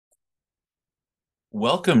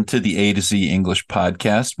Welcome to the A to Z English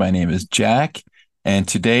podcast. My name is Jack, and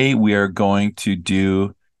today we are going to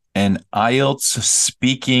do an IELTS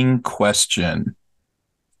speaking question.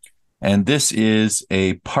 And this is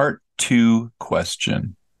a part 2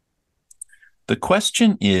 question. The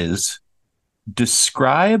question is,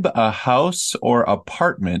 describe a house or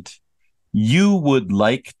apartment you would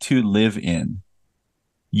like to live in.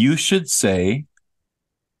 You should say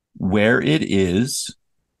where it is,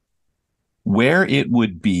 where it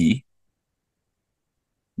would be,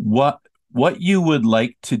 what you would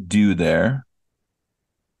like to do there,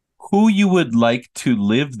 who you would like to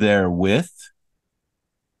live there with,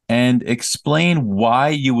 and explain why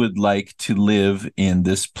you would like to live in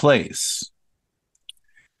this place.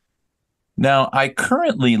 Now, I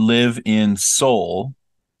currently live in Seoul,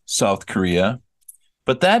 South Korea,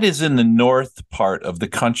 but that is in the north part of the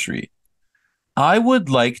country. I would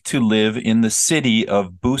like to live in the city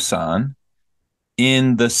of Busan,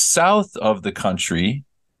 in the south of the country,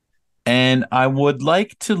 and I would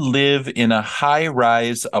like to live in a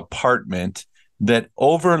high-rise apartment that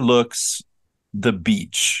overlooks the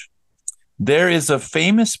beach. There is a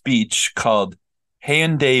famous beach called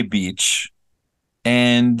Haeundae Beach,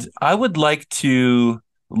 and I would like to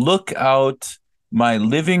look out my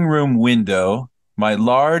living room window, my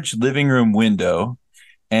large living room window,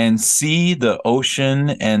 and see the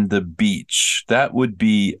ocean and the beach. That would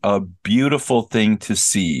be a beautiful thing to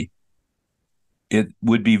see. It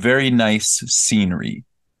would be very nice scenery.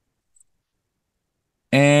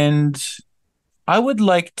 And I would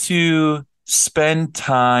like to spend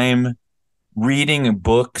time reading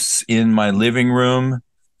books in my living room,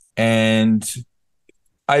 and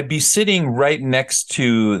I'd be sitting right next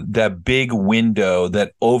to that big window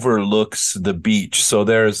that overlooks the beach. So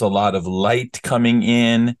there's a lot of light coming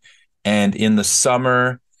in. And in the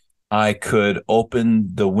summer, I could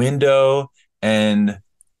open the window and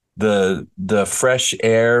the fresh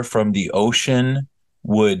air from the ocean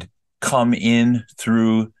would come in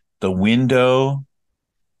through the window.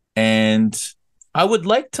 And I would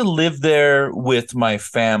like to live there with my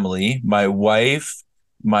family, my wife,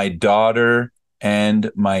 my daughter, and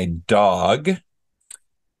my dog.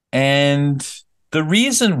 And the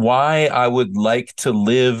reason why I would like to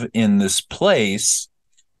live in this place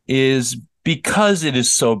is because it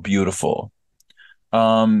is so beautiful.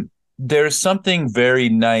 There's something very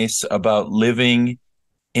nice about living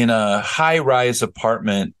in a high-rise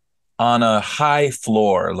apartment on a high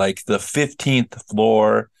floor, like the 15th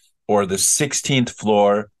floor or the 16th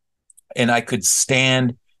floor, and I could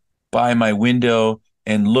stand by my window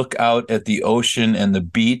and look out at the ocean and the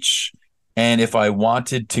beach. And if I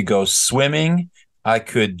wanted to go swimming, I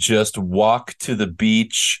could just walk to the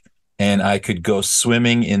beach and I could go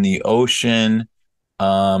swimming in the ocean.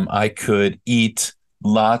 I could eat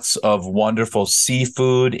lots of wonderful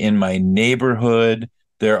seafood in my neighborhood.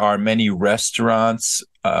 There are many restaurants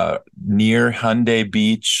near Haeundae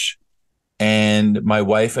Beach, and my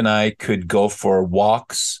wife and I could go for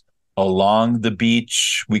walks along the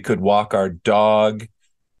beach. We could walk our dog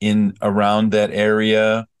in around that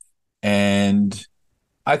area, and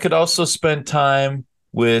I could also spend time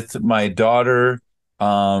with my daughter.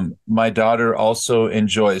 My daughter also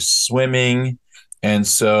enjoys swimming, and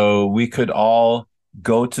so we could all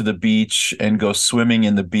go to the beach and go swimming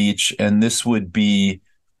in the beach, and this would be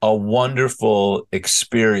a wonderful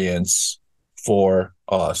experience for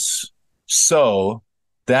us. So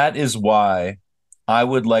that is why I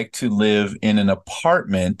would like to live in an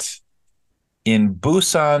apartment in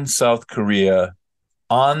Busan, South Korea,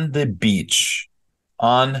 on the beach,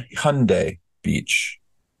 on Haeundae Beach.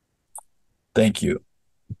 Thank you.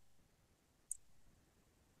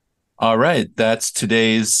 All right, that's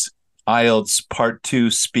today's IELTS Part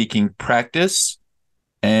 2 speaking practice.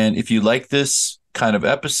 And if you like this kind of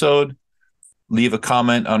episode, leave a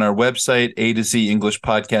comment on our website,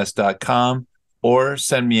 a2zenglishpodcast.com, or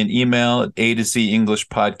send me an email at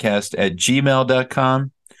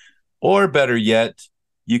a2zenglishpodcast@gmail.com. Or better yet,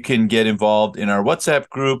 you can get involved in our WhatsApp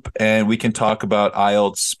group and we can talk about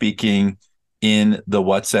IELTS speaking in the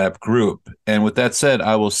WhatsApp group. And with that said,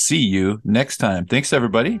 I will see you next time. Thanks,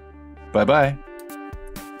 everybody. Bye-bye.